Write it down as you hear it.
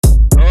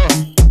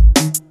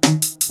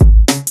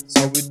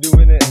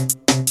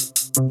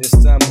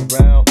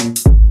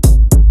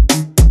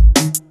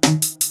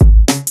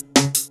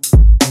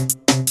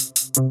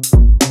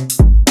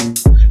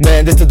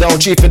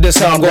chief, and this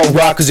how I'm gon'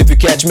 rock. Cause if you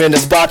catch me in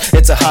the spot,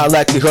 it's a high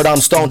likelihood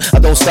I'm stoned. I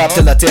don't stop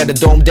till I tear the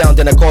dome down.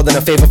 Then I call in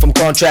a favor from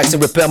contracts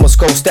and repair my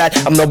scope stat.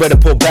 I'm nowhere to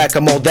pull back,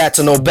 I'm all that,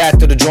 so no back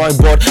to the drawing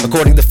board.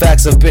 According to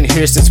facts, I've been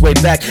here since way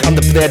back. I'm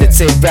the player that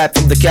saved rap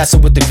from the castle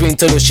with the green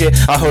turtle shit.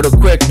 I heard a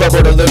quick,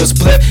 bubbled a little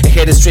split, and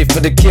headed straight for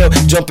the kill.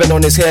 Jumping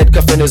on his head,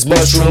 cuffing his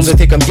mushrooms. I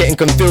think I'm getting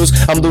confused.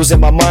 I'm losing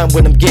my mind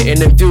when I'm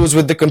getting infused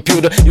with the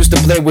computer. Used to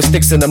play with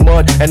sticks in the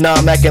mud, and now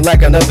I'm acting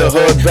like another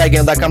hood,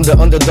 bragging like I'm the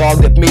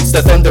underdog that meets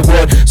the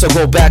Thunderwood. So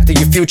go back to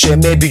your future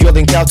and maybe you'll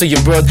encounter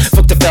your birth.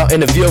 Fuck the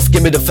fountain of youth,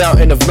 give me the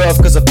fountain of love.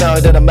 Cause I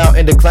found that I'm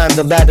mountain to climb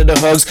the ladder to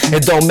hugs.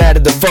 It don't matter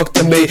the fuck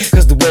to me,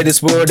 cause the way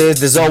this world is,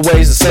 there's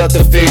always a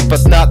subterfuge,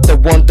 but not the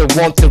one that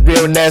want the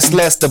realness.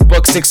 Lest the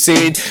buck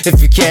succeed.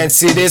 If you can't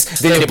see this,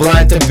 then you're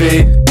blind to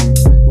be.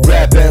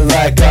 Rapping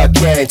like I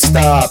can't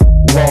stop,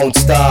 won't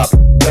stop,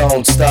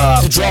 don't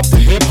stop. To drop the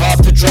hip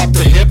hop, to drop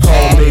the hip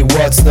hop. Homie,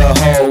 what's the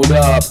hold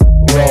up?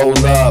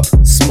 Roll up,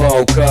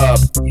 smoke up.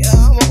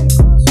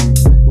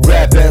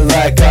 Rapping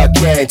like I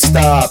can't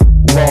stop,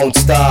 won't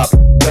stop,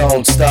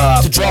 don't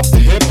stop. To drop the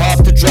hip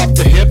hop, to drop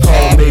the hip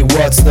hop. Homie,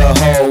 what's the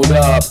hold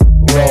up?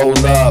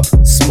 Roll up,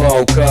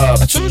 smoke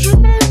up. I told you,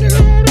 man, nigga,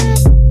 hold up.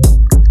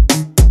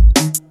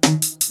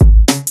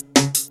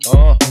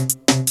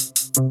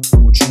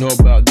 What you know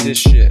about this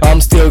shit?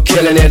 I'm still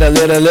killing it, a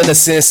little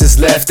innocence is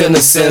left in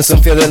the sense.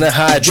 I'm feeling a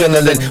high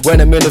adrenaline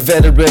when I'm in a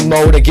veteran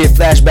mode. I get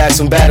flashbacks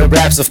from battle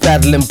raps of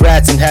battling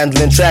brats and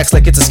handling tracks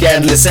like it's a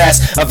scandalous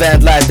ass. I've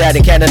vandalized that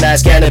and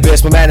canonized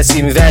cannabis. My man is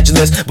an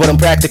evangelist, but I'm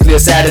practically a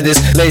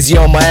sadist. Lazy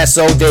on my ass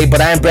all day,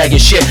 but I ain't bragging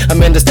shit.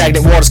 I'm in the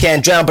stagnant waters,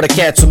 can't drown, but I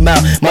can't swim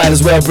out. Might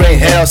as well bring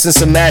hell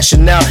since I'm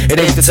mashing now. It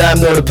ain't the time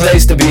nor the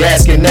place to be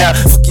asking now.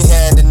 Fuck your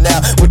hand and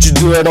now, what you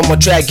doing on my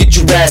track? Get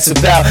your ass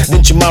about.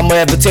 Didn't your mama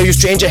ever tell you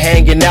stranger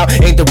hanging out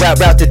ain't the right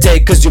route to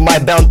take? Cause you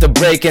might bound to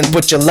break and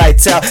put your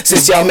lights out.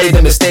 Since y'all made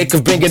the mistake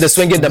of bringing the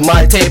swing into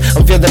my tape,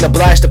 I'm feeling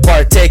obliged to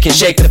partake and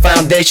shake the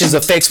foundations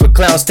of fakes with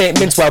clown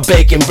statements while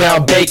baking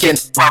brown bacon.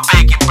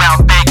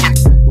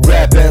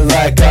 Rapping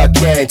like I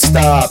can't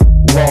stop,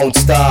 won't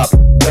stop,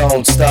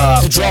 don't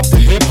stop. To drop the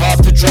hip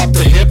hop, to drop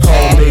the hip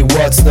hop. Homie,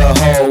 what's the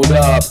hold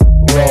up?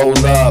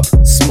 Roll up,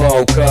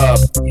 smoke up.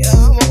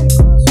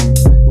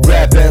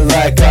 Rapping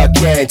like I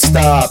can't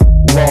stop,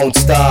 won't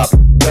stop,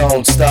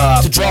 don't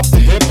stop. To drop the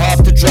hip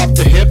hop, to drop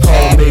the hip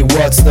hop. Homie,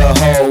 what's the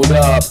hold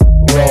up?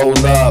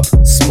 Roll up,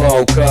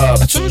 smoke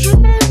up. I told you,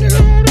 man,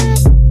 nigga.